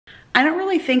I don't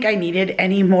really think I needed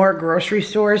any more grocery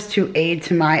stores to aid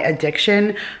to my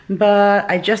addiction, but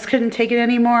I just couldn't take it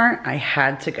anymore. I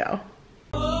had to go.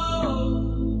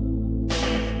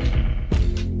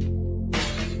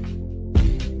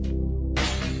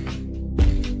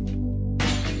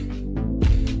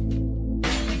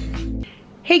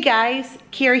 Hey guys,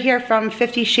 Kira here from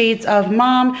 50 Shades of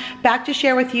Mom, back to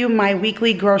share with you my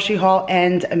weekly grocery haul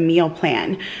and meal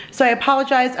plan. So I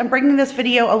apologize, I'm bringing this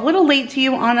video a little late to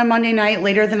you on a Monday night,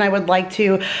 later than I would like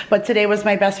to, but today was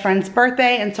my best friend's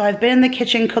birthday, and so I've been in the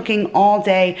kitchen cooking all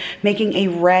day, making a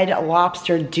red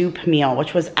lobster dupe meal,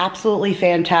 which was absolutely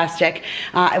fantastic.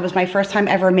 It was my first time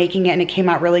ever making it, and it came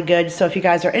out really good, so if you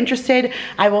guys are interested,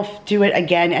 I will do it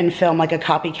again and film like a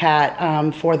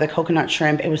copycat for the coconut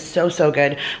shrimp. It was so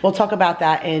good. We'll talk about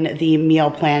that in the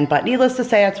meal plan, but needless to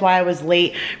say, that's why I was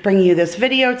late bringing you this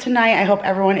video tonight. I hope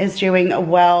everyone is doing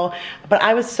well, but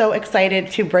I was so excited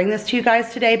to bring this to you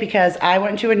guys today because I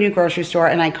went to a new grocery store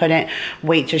and I couldn't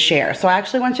wait to share. So I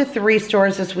actually went to 3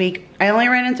 stores this week. I only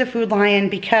ran into Food Lion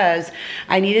because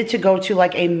I needed to go to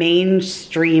like a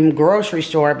mainstream grocery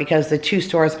store because the 2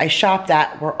 stores I shopped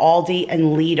at were Aldi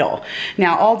and Lidl.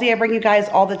 Now Aldi I bring you guys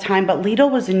all the time, but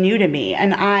Lidl was new to me,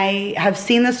 and I have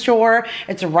seen the store.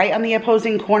 It's right on the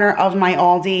opposing corner of my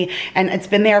Aldi, and it's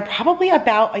been there probably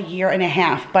about a year and a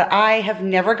half, but I have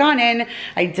never gone in.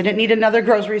 I didn't need another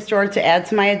grocery store to add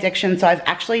to my addiction, so I've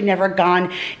actually never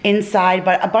gone inside,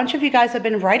 but a bunch of you guys have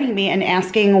been writing me and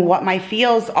asking what my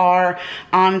feels are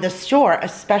on the store,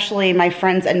 especially my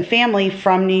friends and family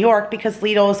from New York, because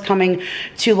Lidl is coming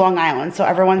to Long Island, so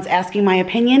everyone's asking my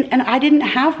opinion, and I didn't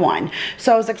have one.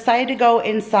 So I was excited to go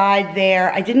inside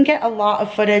there. I didn't get a lot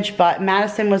of footage, but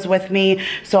Madison was with me,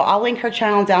 so I'll link her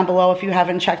channel down below if you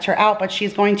haven't checked her out, but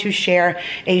she's going to share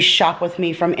a shop with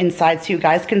me from inside so you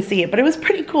guys can see it. But it was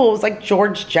pretty cool. It was like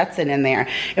George Jetson in there.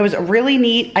 It was really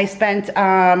neat. I spent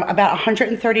about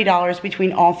 $130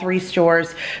 between all 3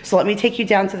 stores. So let me take you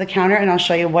down to the counter and I'll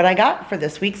show you what I got for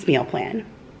this week's meal plan.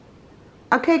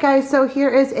 Okay guys, so here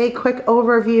is a quick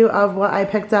overview of what I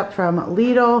picked up from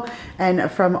Lidl and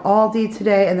from Aldi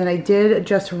today, and then I did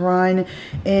just run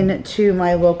into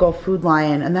my local Food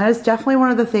Lion, and that is definitely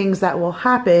one of the things that will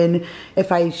happen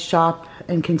if I shop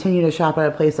and continue to shop at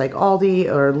a place like Aldi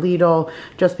or Lidl,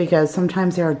 just because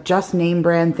sometimes there are just name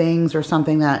brand things or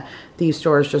something that these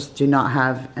stores just do not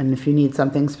have, and if you need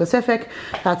something specific,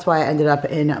 that's why I ended up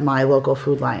in my local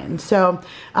Food Lion. So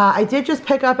I did just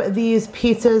pick up these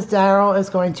pizzas. Daryl is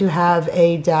going to have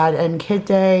a dad and kid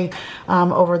day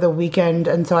over the weekend,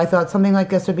 and so I thought something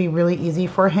like this would be really easy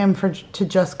for him to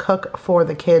just cook for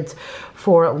the kids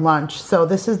for lunch. So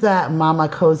this is that Mama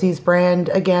Cozy's brand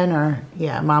again, or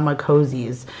yeah, Mama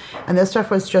Cozy's, and this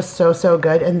stuff was just so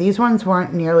good, and these ones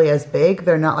weren't nearly as big.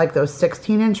 They're not like those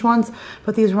 16-inch ones,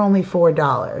 but these were only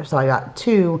 $4. So I got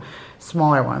 2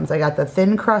 smaller ones. I got the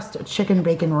thin crust chicken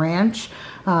bacon ranch.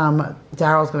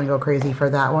 Daryl's gonna go crazy for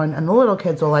that one, and the little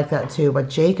kids will like that too, but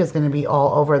Jake is gonna be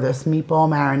all over this meatball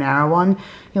marinara one.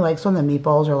 He likes when the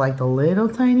meatballs are like the little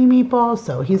tiny meatballs,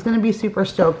 so he's gonna be super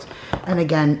stoked. And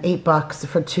again, $8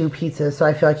 for 2 pizzas, so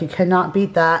I feel like you cannot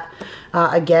beat that.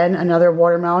 Again, another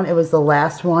watermelon. It was the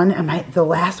last one, and the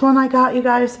last one I got, you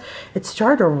guys, it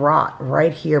started to rot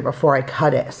right here before I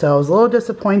cut it, so I was a little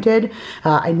disappointed.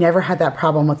 I never had that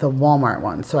problem with the Walmart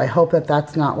one, so I hope that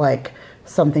that's not like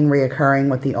something reoccurring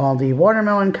with the Aldi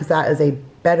watermelon, because that is a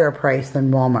better price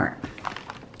than Walmart.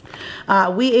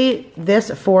 We ate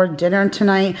this for dinner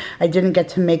tonight. I didn't get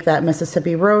to make that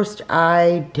Mississippi roast.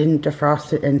 I didn't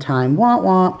defrost it in time. Womp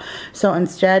womp. So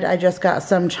instead, I just got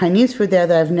some Chinese food there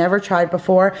that I've never tried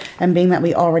before. And being that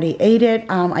we already ate it,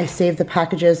 I saved the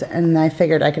packages and I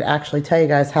figured I could actually tell you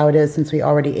guys how it is since we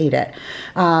already ate it.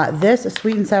 This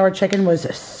sweet and sour chicken was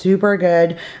super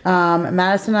good.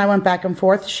 Madison and I went back and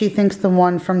forth. She thinks the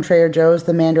one from Trader Joe's,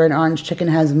 the Mandarin Orange chicken,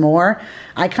 has more.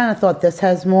 I kind of thought this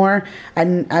has more,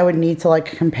 and I would need to like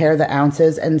compare the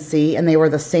ounces and see, and they were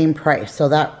the same price, so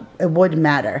that it would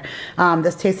matter.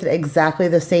 This tasted exactly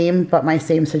the same, but my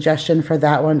same suggestion for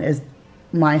that one is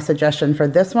my suggestion for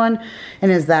this one,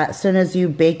 and is that as soon as you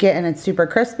bake it and it's super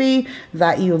crispy,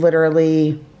 that you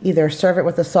literally either serve it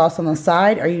with the sauce on the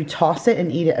side or you toss it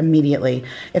and eat it immediately.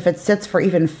 If it sits for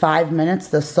even 5 minutes,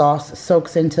 the sauce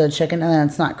soaks into the chicken and then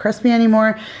it's not crispy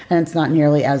anymore and it's not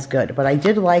nearly as good. But I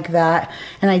did like that,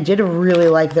 and I did really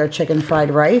like their chicken fried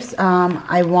rice.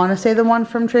 I want to say the one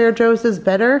from Trader Joe's is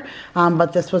better,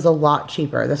 but this was a lot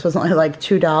cheaper. This was only like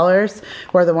 $2,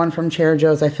 where the one from Trader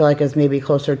Joe's I feel like is maybe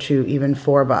closer to even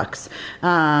 $4.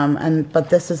 But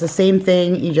this is the same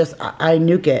thing. You just, I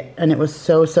nuke it, and it was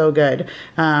so good.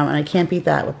 and I can't beat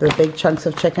that with the big chunks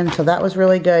of chicken. So that was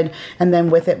really good. And then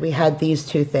with it, we had these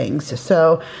two things.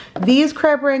 So these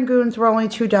crab rangoons were only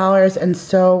 $2, and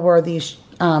so were these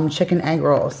chicken egg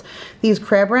rolls. These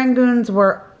crab rangoons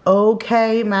were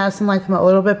okay. Madison liked them a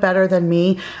little bit better than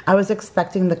me. I was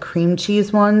expecting the cream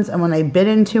cheese ones, and when I bit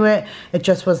into it, it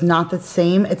just was not the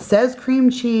same. It says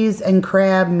cream cheese and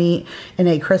crab meat in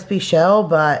a crispy shell,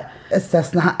 but it's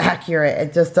just not accurate.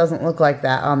 It just doesn't look like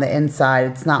that on the inside.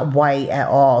 It's not white at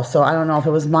all. So I don't know if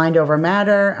it was mind over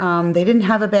matter. They didn't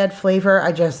have a bad flavor.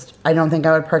 I don't think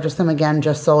I would purchase them again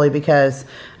just solely because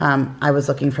I was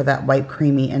looking for that white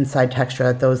creamy inside texture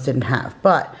that those didn't have.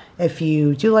 But if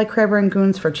you do like crab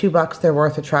rangoons for $2, they're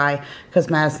worth a try,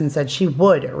 because Madison said she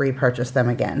would repurchase them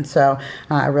again. So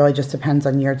it really just depends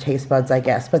on your taste buds, I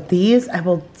guess. But these I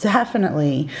will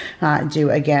definitely do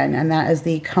again, and that is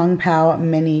the Kung Pao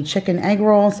mini chicken egg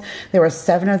rolls. There were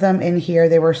 7 of them in here.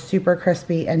 They were super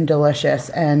crispy and delicious,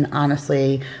 and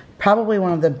honestly, probably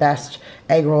one of the best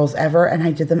egg rolls ever. And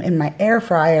I did them in my air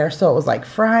fryer, so it was like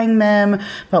frying them,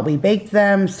 but we baked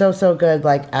them. So good,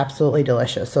 like absolutely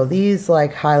delicious. So these,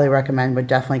 like, highly recommend, would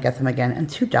definitely get them again. And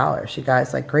 $2, you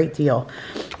guys, like, great deal.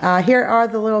 Here are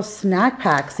the little snack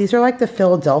packs. These are like the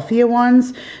Philadelphia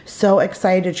ones. So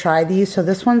excited to try these. So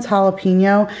this one's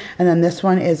jalapeno, and then this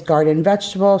one is garden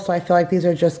vegetable. So I feel like these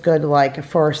are just good, like,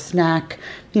 for a snack.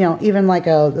 You know, even like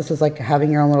this is like having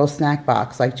your own little snack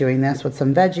box, like doing this with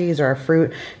some veggies or a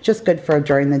fruit. Just good for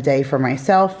during the day for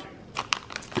myself.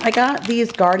 I got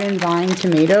these garden vine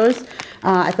tomatoes.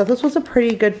 I thought this was a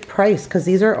pretty good price because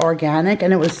these are organic,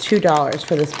 and it was $2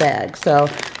 for this bag. So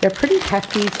they're pretty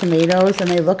hefty tomatoes, and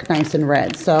they look nice and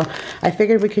red. So I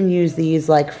figured we can use these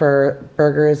like for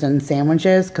burgers and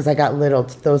sandwiches, because I got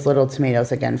those little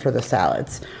tomatoes again for the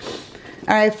salads.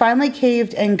 I finally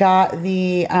caved and got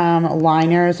the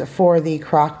liners for the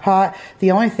crock pot.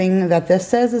 The only thing that this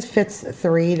says is fits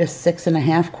 3 to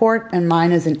 6.5 quart, and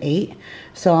mine is an 8.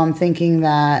 So I'm thinking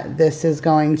that this is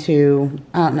going to,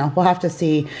 I don't know, we'll have to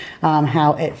see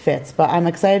how it fits. But I'm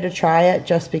excited to try it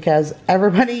just because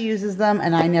everybody uses them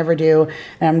and I never do.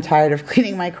 And I'm tired of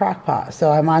cleaning my crock pot.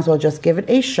 So I might as well just give it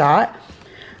a shot.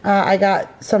 I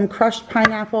got some crushed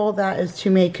pineapple. That is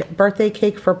to make birthday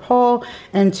cake for Paul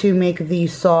and to make the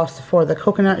sauce for the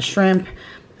coconut shrimp.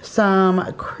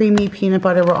 Some creamy peanut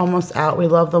butter. We're almost out. We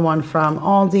love the one from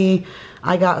Aldi.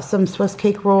 I got some Swiss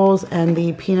cake rolls and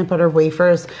the peanut butter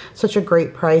wafers. Such a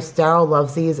great price. Daryl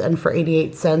loves these, and for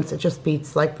 88 cents, it just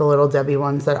beats like the Little Debbie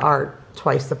ones that are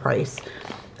twice the price.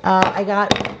 I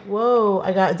got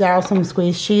Daryl some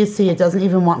squeezed cheese. See, it doesn't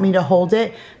even want me to hold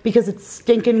it because it's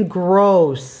stinking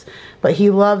gross. But he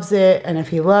loves it, and if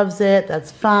he loves it,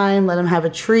 that's fine. Let him have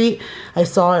a treat. I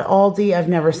saw it at Aldi. I've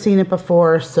never seen it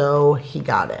before, so he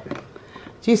got it.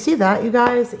 Do you see that, you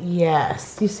guys?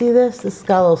 Yes. Do you see this? This has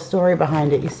got a little story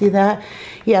behind it. You see that?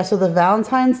 Yeah, so the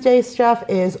Valentine's Day stuff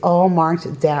is all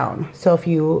marked down. So if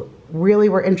you really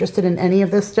were interested in any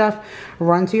of this stuff,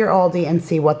 run to your Aldi and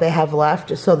see what they have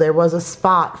left. So there was a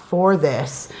spot for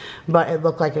this, but it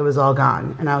looked like it was all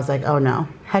gone. And I was like, oh no,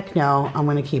 heck no, I'm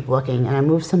gonna keep looking. And I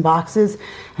moved some boxes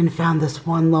and found this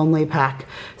one lonely pack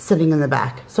sitting in the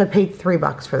back. So I paid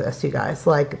 $3 for this, you guys.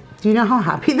 Like, do you know how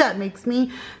happy that makes me?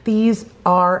 These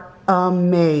are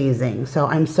amazing. So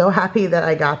I'm so happy that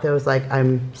I got those. Like,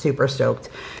 I'm super stoked.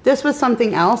 This was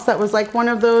something else that was like one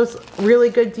of those really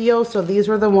good deals. So these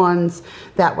were the ones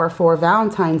that were for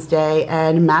Valentine's Day,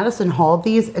 and Madison hauled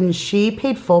these and she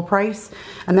paid full price,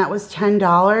 and that was $10,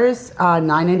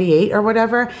 $9.98 or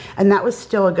whatever, and that was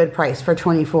still a good price for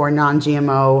 24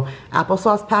 non-GMO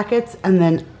applesauce packets. And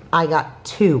then I got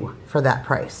 2 for that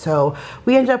price. So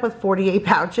we ended up with 48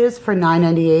 pouches for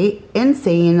 $9.98.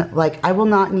 Insane. Like, I will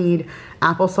not need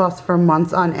applesauce for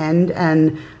months on end,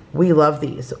 and we love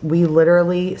these. We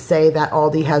literally say that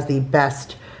Aldi has the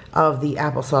best of the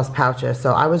applesauce pouches.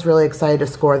 So I was really excited to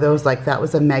score those. Like, that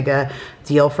was a mega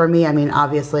deal for me. I mean,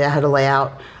 obviously I had to lay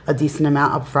out a decent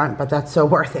amount up front, but that's so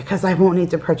worth it because I won't need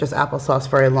to purchase applesauce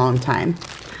for a long time.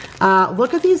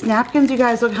 Look at these napkins, you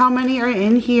guys. Look how many are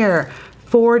in here.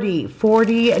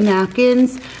 40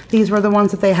 napkins. These were the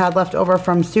ones that they had left over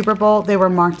from Super Bowl. They were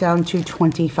marked down to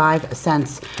 25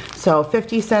 cents. So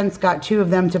 50 cents, got 2 of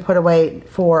them to put away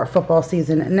for football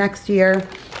season next year.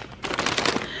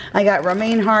 I got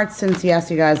romaine hearts since, yes,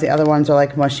 you guys, the other ones are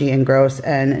like mushy and gross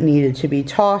and needed to be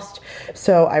tossed.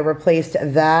 So I replaced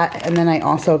that. And then I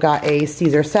also got a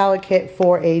Caesar salad kit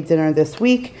for a dinner this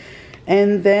week.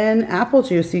 And then apple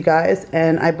juice, you guys,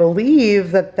 and I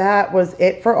believe that that was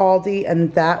it for Aldi,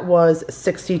 and that was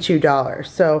 $62.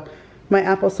 So My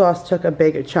applesauce took a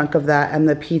big chunk of that, and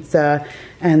the pizza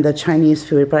and the Chinese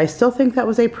food, but I still think that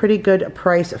was a pretty good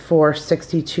price for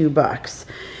 62 bucks.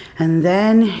 And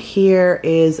then here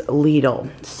is Lidl.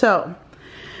 So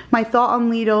my thought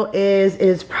on Lidl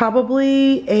is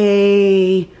probably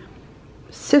a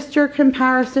sister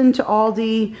comparison to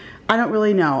Aldi. I don't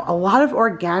really know. A lot of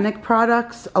organic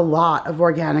products, a lot of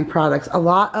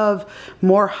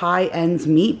more high-end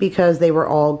meat because they were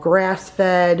all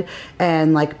grass-fed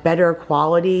and like better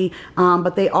quality.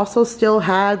 But they also still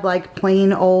had like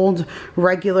plain old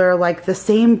regular, like the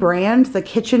same brand, the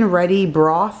kitchen ready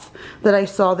broth that I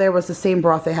saw there was the same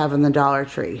broth they have in the Dollar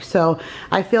Tree. So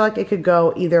I feel like it could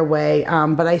go either way.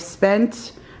 But I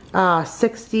spent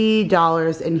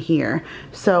 $60 in here.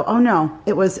 So, oh no,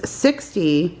 it was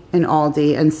 60 in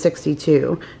Aldi and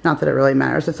 62. Not that it really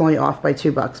matters. It's only off by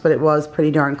 $2, but it was pretty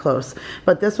darn close.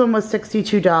 But this one was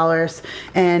 $62,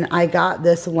 and I got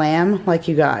this lamb. Like,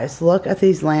 you guys, look at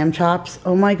these lamb chops.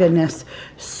 Oh my goodness,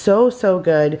 so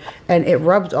good. And it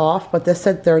rubbed off, but this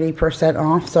said 30%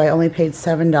 off, so I only paid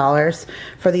 $7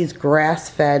 for these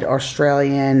grass-fed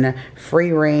Australian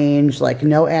free-range, like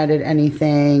no added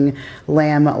anything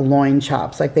lamb loin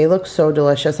chops. Like, they look so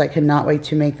delicious. I cannot wait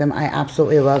to make them. I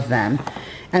absolutely love them.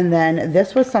 And then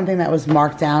this was something that was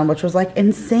marked down, which was like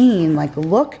insane. Like,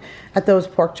 look at those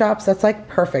pork chops. That's like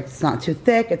perfect. It's not too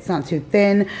thick. It's not too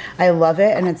thin. I love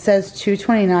it. And it says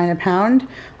 $2.29 a pound.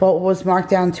 Well, it was marked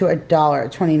down to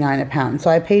 $1.29 a pound. So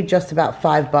I paid just about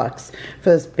 $5 for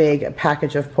this big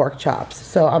package of pork chops.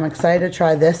 So I'm excited to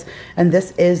try this. And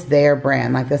this is their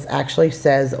brand. Like, this actually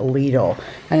says Lidl.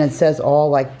 And it says all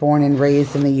like born and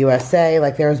raised in the USA.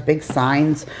 Like, there's big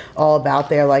signs all about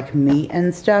their like meat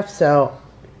and stuff. So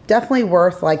definitely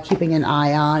worth like keeping an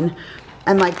eye on.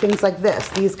 And like things like this,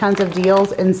 these kinds of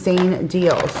deals, insane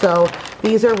deals. So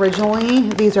these are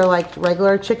like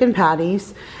regular chicken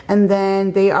patties, and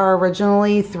then they are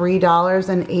originally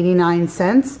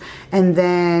 $3.89, and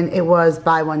then it was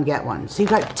buy one get one. So you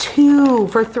got two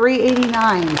for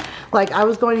 $3.89. Like, I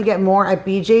was going to get more at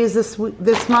BJ's this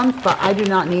month, but I do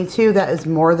not need to. That is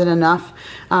more than enough.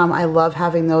 I love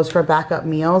having those for backup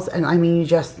meals, and I mean,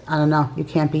 I don't know, you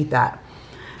can't beat that.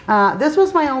 This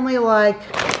was my only like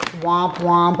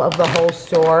womp of the whole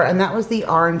store, and that was the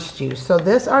orange juice. So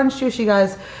this orange juice, you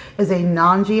guys, is a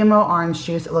non-GMO orange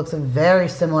juice. It looks very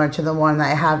similar to the one that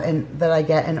I have that I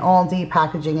get in Aldi,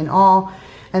 packaging and all.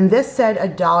 And this said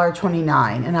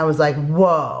 $1.29, and I was like,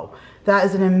 whoa, that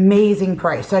is an amazing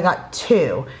price. So I got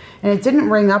two, and it didn't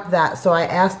ring up that. So I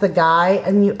asked the guy,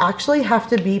 and you actually have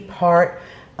to be part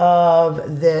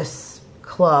of this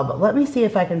club. Let me see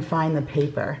if I can find the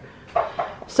paper.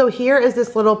 So here is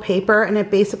this little paper, and it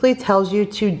basically tells you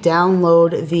to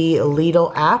download the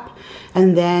Lidl app,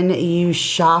 and then you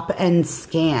shop and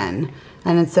scan.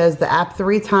 And it says the app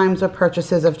 3 times with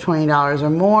purchases of $20 or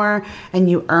more, and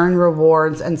you earn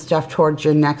rewards and stuff towards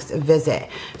your next visit.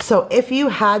 So if you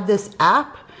had this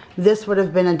app, this would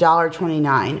have been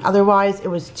 $1.29. Otherwise, it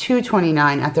was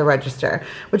 $2.29 at the register,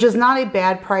 which is not a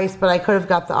bad price, but I could have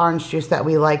got the orange juice that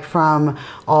we like from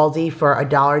Aldi for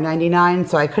 $1.99,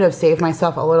 so I could have saved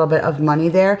myself a little bit of money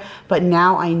there. But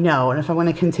now I know, and if I'm going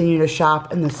to continue to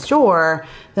shop in the store,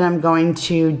 then I'm going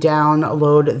to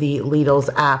download the Lidl's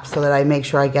app so that I make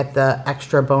sure I get the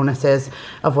extra bonuses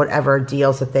of whatever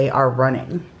deals that they are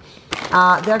running.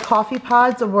 Their coffee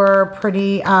pods were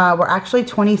actually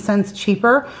 20 cents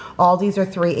cheaper. All these are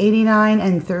 $3.89,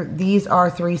 and these are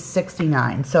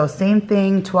 $3.69. So same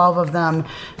thing, 12 of them.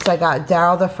 So I got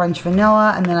Daryl the French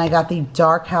vanilla, and then I got the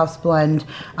dark house blend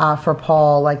for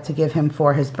Paul, like to give him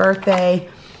for his birthday.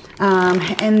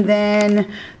 And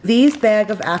then these bag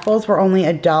of apples were only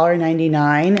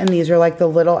 $1.99, and these are like the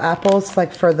little apples,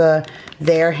 like for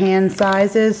their hand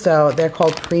sizes. So they're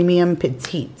called premium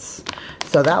petites.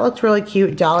 So that looks really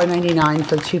cute, $1.99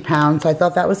 for 2 pounds. So I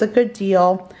thought that was a good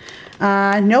deal.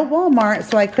 No Walmart,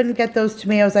 so I couldn't get those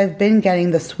tomatoes. I've been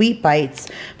getting the sweet bites,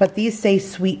 but these say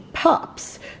sweet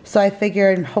pups. So I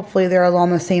figured hopefully they're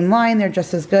along the same line. They're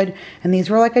just as good. And these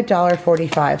were like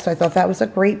 $1.45. So I thought that was a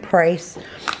great price.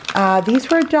 These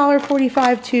were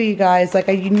 $1.45 too, you guys. Like,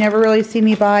 you never really see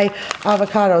me buy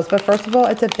avocados. But first of all,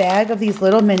 it's a bag of these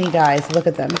little mini guys. Look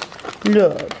at them.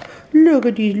 Look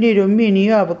at these little mini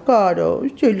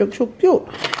avocados. They look so cute.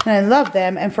 and I love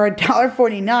them. And for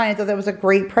 $1.49, I thought that was a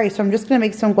great price. So I'm just gonna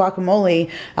make some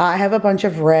guacamole. I have a bunch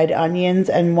of red onions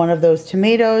and one of those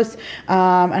tomatoes,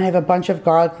 and I have a bunch of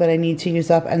garlic that I need to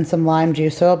use up and some lime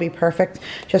juice. So it'll be perfect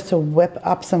just to whip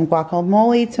up some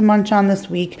guacamole to munch on this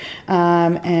week.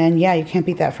 And yeah, you can't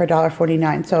beat that for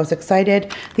 $1.49. So I was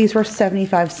excited. These were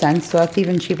 75 cents, so that's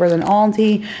even cheaper than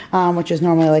Aldi, which is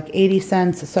normally like 80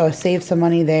 cents. So I saved some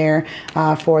money there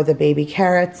for the baby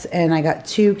carrots. And I got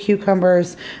 2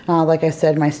 cucumbers. Like I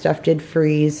said, my stuff did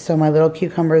freeze, so my little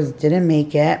cucumbers didn't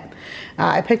make it.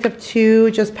 I picked up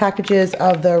 2 just packages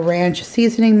of the ranch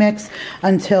seasoning mix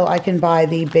until I can buy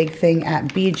the big thing at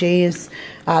BJ's.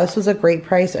 This was a great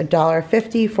price,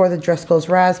 $1.50 for the Driscoll's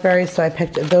raspberries, so I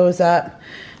picked those up.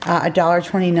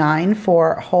 $1.29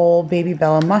 for whole baby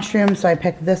Bella mushrooms, so I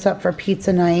picked this up for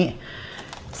pizza night.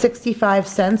 65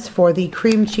 cents for the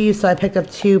cream cheese, so I picked up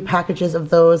 2 packages of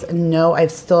those. No, I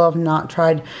still have not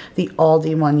tried the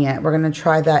Aldi one yet. We're going to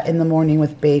try that in the morning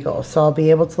with bagels, so I'll be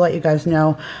able to let you guys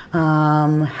know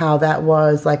how that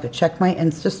was. Like, check my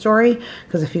Insta story,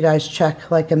 because if you guys check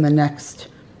like in the next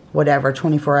whatever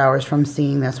 24 hours from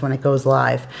seeing this when it goes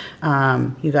live,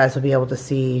 you guys will be able to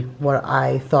see what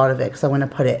I thought of it, because I'm going to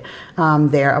put it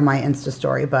there on my Insta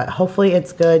story. But hopefully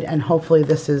it's good, and hopefully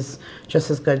this is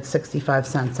just as good. 65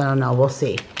 cents, I don't know, we'll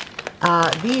see.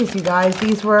 These, you guys,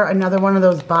 these were another one of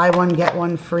those buy one get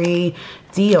one free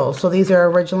deals. So these are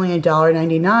originally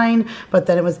 $1.99, but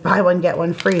then it was buy one get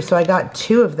one free, so I got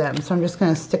 2 of them. So I'm just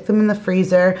going to stick them in the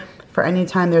freezer for any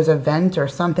time there's a event or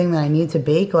something that I need to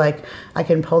bake. Like, I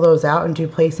can pull those out and do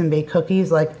place and bake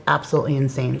cookies. Like, absolutely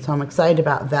insane. So I'm excited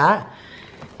about that.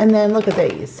 And then look at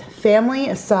these.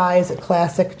 Family size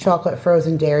classic chocolate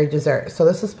frozen dairy dessert. So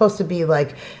this is supposed to be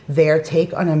like their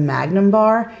take on a Magnum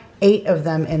bar. 8 of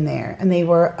them in there, and they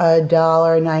were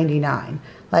 $1.99.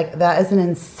 Like, that is an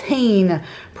insane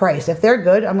price. If they're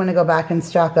good, I'm gonna go back and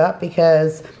stock up,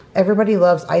 because everybody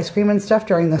loves ice cream and stuff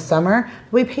during the summer.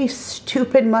 We pay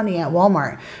stupid money at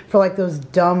Walmart for like those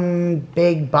dumb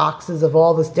big boxes of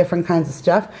all this different kinds of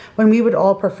stuff, when we would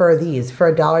all prefer these.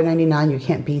 For $1.99, you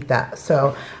can't beat that.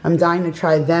 So I'm dying to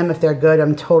try them. If they're good,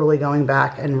 I'm totally going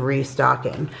back and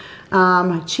restocking.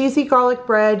 Cheesy garlic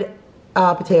bread,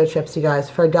 potato chips, you guys,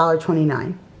 for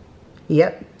 $1.29.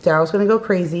 Yep, Daryl's gonna go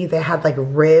crazy. They had like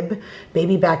rib,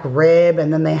 baby back rib,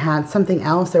 and then they had something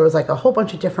else. There was like a whole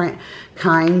bunch of different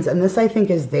kinds, and this I think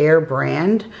is their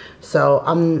brand. So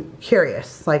I'm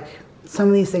curious, like, some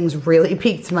of these things really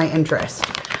piqued my interest.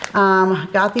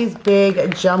 Got these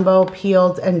big jumbo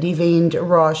peeled and deveined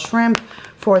raw shrimp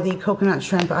for the coconut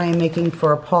shrimp I am making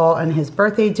for Paul and his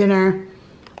birthday dinner.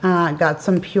 Got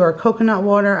some pure coconut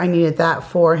water. I needed that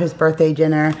for his birthday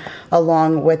dinner,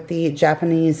 along with the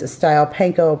Japanese style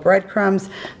panko breadcrumbs.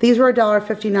 These were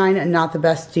 $1.59 and not the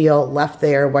best deal. Left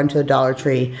there, went to the Dollar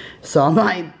Tree. Saw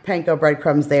my panko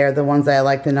breadcrumbs there, the ones that I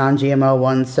like, the non-GMO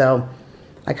ones. So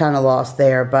I kind of lost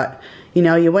there. But, you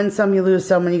know, you win some, you lose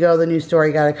some. When you go to the new store,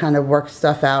 you got to kind of work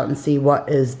stuff out and see what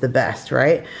is the best,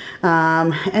 right?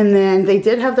 And then they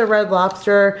did have the Red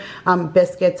Lobster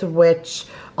biscuits, which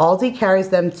Aldi carries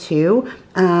them too,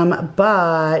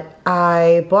 but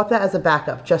I bought that as a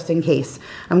backup just in case.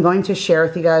 I'm going to share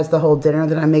with you guys the whole dinner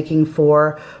that I'm making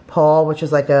for Paul, which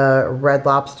is like a Red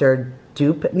Lobster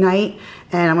dupe night,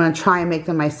 and I'm going to try and make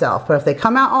them myself. But if they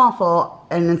come out awful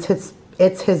and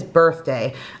it's his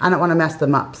birthday, I don't want to mess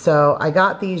them up. So I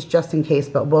got these just in case,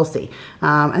 but we'll see.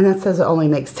 And that says it only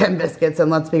makes 10 biscuits, and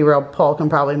let's be real, Paul can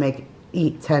probably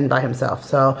eat 10 by himself.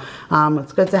 So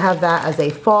it's good to have that as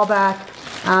a fallback.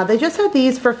 They just had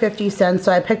these for 50 cents,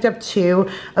 so I picked up 2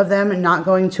 of them, not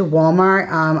going to Walmart.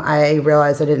 I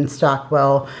realized I didn't stock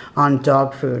well on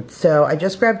dog food. So I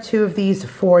just grabbed 2 of these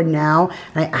for now.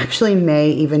 And I actually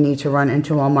may even need to run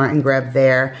into Walmart and grab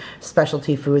their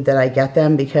specialty food that I get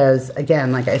them, because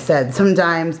again, like I said,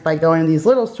 sometimes by going to these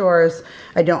little stores,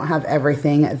 I don't have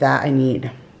everything that I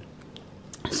need.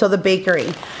 So the bakery.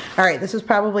 All right, this is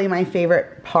probably my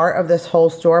favorite part of this whole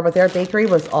store, but their bakery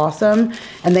was awesome.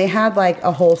 And they had like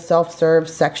a whole self-serve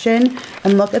section.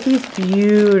 And look at these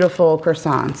beautiful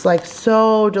croissants, like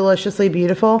so deliciously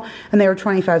beautiful. And they were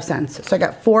 25 cents. So I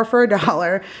got 4 for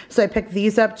 $1. So I picked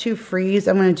these up to freeze.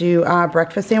 I'm gonna do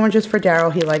breakfast sandwiches for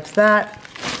Daryl, he likes that.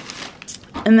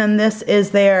 And then this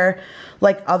is their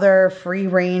like other free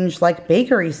range like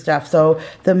bakery stuff. So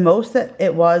the most that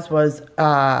it was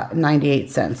 98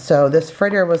 cents. So this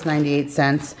fritter was 98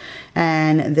 cents.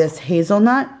 And this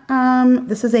hazelnut,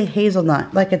 this is a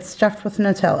hazelnut, like it's stuffed with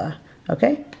Nutella.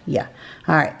 Okay, yeah.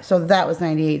 All right, so that was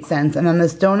 98 cents. And then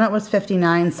this donut was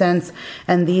 59 cents.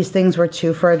 And these things were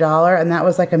 2 for $1. And that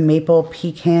was like a maple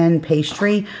pecan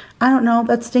pastry. I don't know,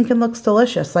 that stinking looks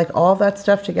delicious. Like all of that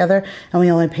stuff together, and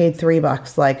we only paid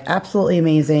 $3. Like absolutely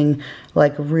amazing.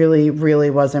 Like really, really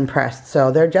was impressed.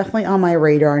 So they're definitely on my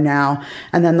radar now.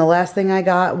 And then the last thing I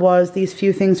got was these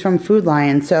few things from Food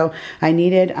Lion. So I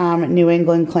needed New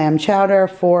England clam chowder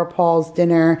for Paul's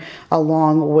dinner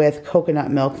along with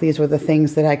coconut milk. These were the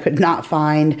things that I could not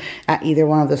find at either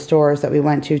one of the stores that we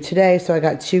went to today. So I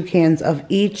got 2 cans of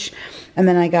each. And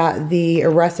then I got the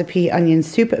recipe onion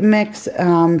soup mix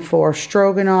for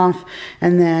stroganoff.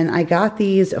 And then I got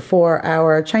these for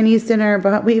our Chinese dinner,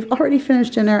 but we've already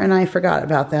finished dinner and I forgot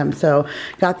about them. So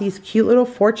got these cute little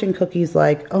fortune cookies,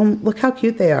 like, oh, look how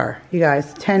cute they are, you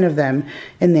guys. 10 of them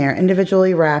in there,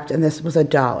 individually wrapped, and this was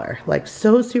 $1. Like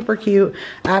so super cute.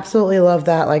 Absolutely love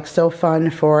that. Like so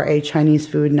fun for a Chinese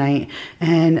food night.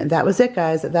 And that was it,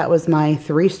 guys. That was my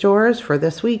 3 stores for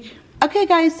this week. Okay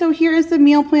guys, so here is the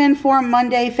meal plan for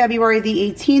Monday, February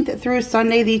the 18th through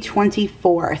Sunday the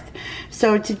 24th.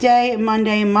 So today,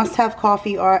 Monday, must have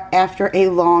coffee after a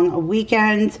long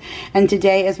weekend. And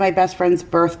today is my best friend's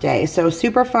birthday. So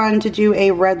super fun to do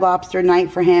a Red Lobster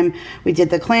night for him. We did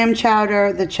the clam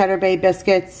chowder, the Cheddar Bay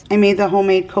biscuits. I made the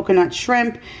homemade coconut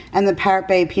shrimp and the Parrot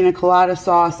Bay pina colada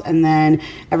sauce. And then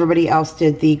everybody else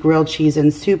did the grilled cheese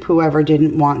and soup, whoever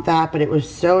didn't want that. But it was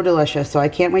so delicious. So I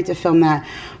can't wait to film that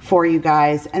for you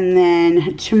guys. And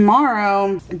then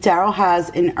tomorrow, Daryl has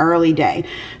an early day.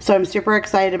 So I'm super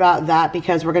excited about that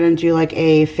because we're going to do like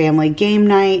a family game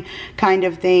night kind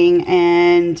of thing.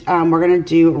 And we're going to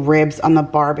do ribs on the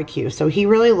barbecue. So he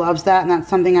really loves that. And that's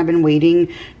something I've been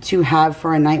waiting to have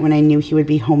for a night when I knew he would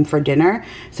be home for dinner.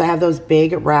 So I have those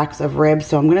big racks of ribs.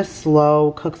 So I'm going to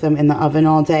slow cook them in the oven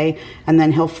all day. And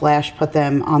then he'll flash put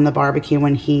them on the barbecue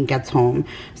when he gets home.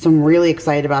 So I'm really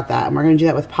excited about that. And we're going to do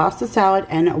that with pasta salad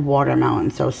and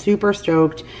watermelon. So super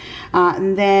stoked.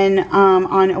 And then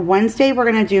on Wednesday, we're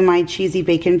going to do my cheesy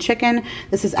bacon chicken.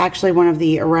 This is actually one of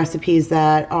the recipes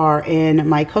that are in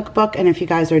my cookbook. And if you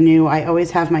guys are new, I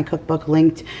always have my cookbook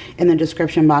linked in the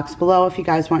description box below if you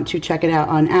guys want to check it out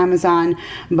on Amazon.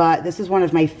 But this is one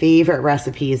of my favorite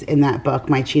recipes in that book,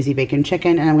 my cheesy bacon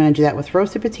chicken. And I'm going to do that with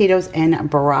roasted potatoes and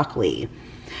broccoli.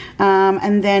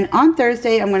 And then on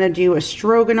Thursday, I'm going to do a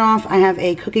stroganoff. I have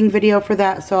a cooking video for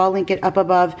that, so I'll link it up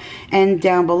above and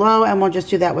down below, and we'll just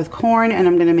do that with corn, and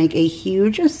I'm going to make a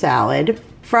huge salad.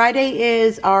 Friday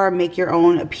is our make your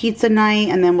own pizza night,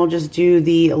 and then we'll just do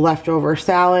the leftover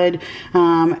salad.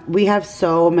 We have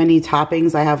so many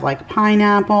toppings. I have like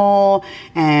pineapple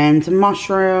and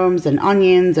mushrooms and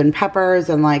onions and peppers,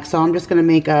 and like, so I'm just gonna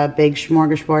make a big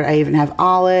smorgasbord. I even have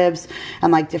olives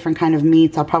and like different kind of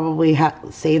meats. I'll probably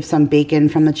save some bacon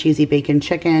from the cheesy bacon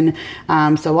chicken.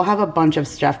 So we'll have a bunch of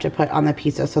stuff to put on the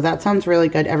pizza. So that sounds really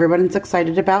good. Everyone's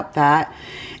excited about that.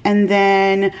 And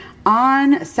then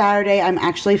on Saturday, I'm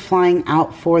actually flying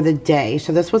out for the day.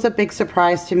 So this was a big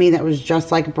surprise to me that was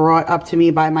just like brought up to me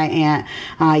by my aunt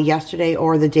yesterday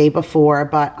or the day before.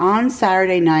 But on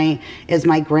Saturday night is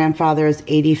my grandfather's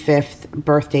 85th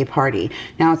birthday party.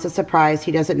 Now it's a surprise.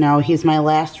 He doesn't know. He's my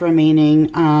last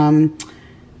remaining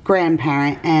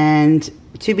grandparent, and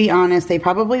to be honest, they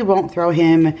probably won't throw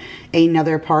him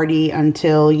another party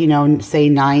until, you know, say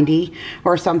 90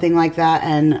 or something like that.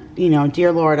 And, you know,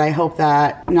 dear Lord, I hope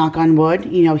that, knock on wood,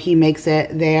 you know, he makes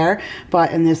it there.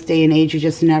 But in this day and age, you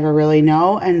just never really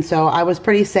know. And so I was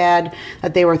pretty sad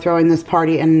that they were throwing this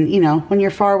party. And, you know, when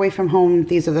you're far away from home,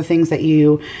 these are the things that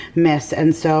you miss.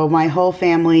 And so my whole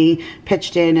family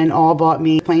pitched in and all bought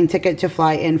me a plane ticket to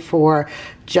fly in for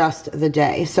just the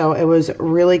day. So it was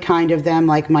really kind of them,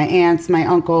 like my aunts, my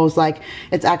uncles, like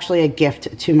it's actually a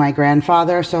gift to my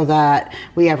grandfather so that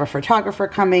we have a photographer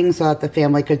coming so that the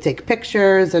family could take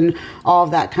pictures and all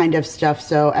of that kind of stuff.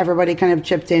 So everybody kind of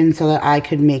chipped in so that I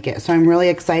could make it. So I'm really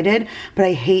excited, but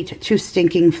I hate to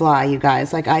stinking fly, you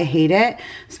guys. Like I hate it,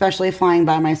 especially flying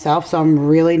by myself. So I'm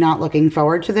really not looking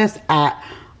forward to this at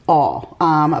all.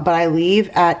 But I leave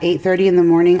at 8:30 in the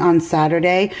morning on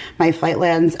Saturday. My flight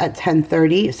lands at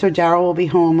 10:30. So Daryl will be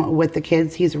home with the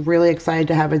kids. He's really excited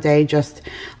to have a day just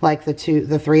like the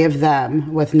three of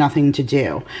them with nothing to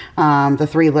do. The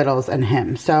 3 littles and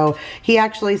him. So he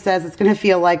actually says it's going to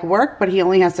feel like work, but he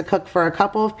only has to cook for a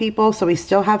couple of people. So we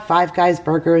still have Five Guys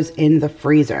burgers in the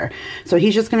freezer. So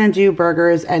he's just going to do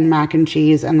burgers and mac and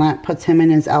cheese, and that puts him in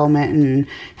his element and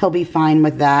he'll be fine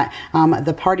with that.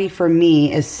 The party for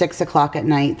me is 6 o'clock at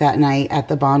night that night at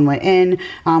the Bonwood Inn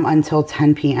until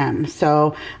 10 p.m.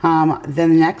 So then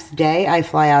the next day I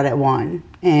fly out at 1.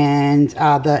 and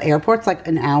the airport's like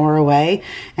an hour away,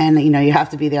 and you know, you have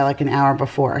to be there like an hour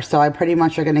before. So I pretty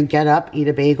much are gonna get up, eat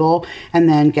a bagel, and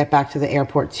then get back to the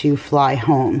airport to fly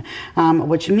home,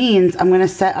 which means I'm gonna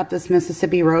set up this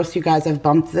Mississippi roast. You guys, I've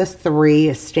bumped this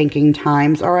 3 stinking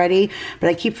times already, but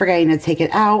I keep forgetting to take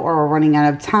it out, or we're running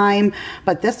out of time.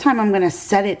 But this time I'm gonna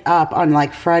set it up on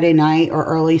like Friday night or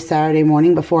early Saturday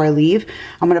morning before I leave.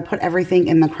 I'm gonna put everything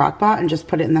in the crock pot and just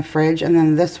put it in the fridge, and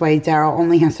then this way Daryl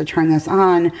only has to turn this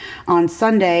on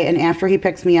Sunday, and after he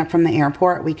picks me up from the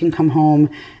airport, we can come home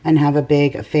and have a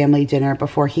big family dinner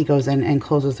before he goes in and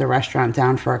closes the restaurant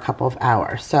down for a couple of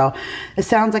hours. So it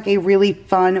sounds like a really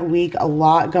fun week, a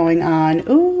lot going on.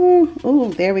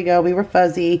 Ooh, there we go, we were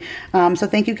fuzzy. So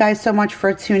thank you guys so much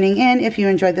for tuning in. If you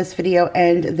enjoyed this video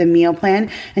and the meal plan,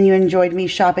 and you enjoyed me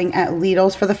shopping at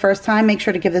Lidl's for the first time, make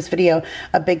sure to give this video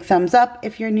a big thumbs up.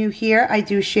 If you're new here, I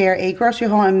do share a grocery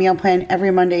haul and meal plan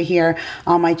every Monday here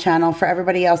on my channel. For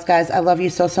everybody else, guys, I love you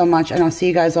so much, and I'll see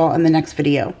you guys all in the next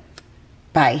video.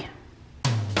 Bye.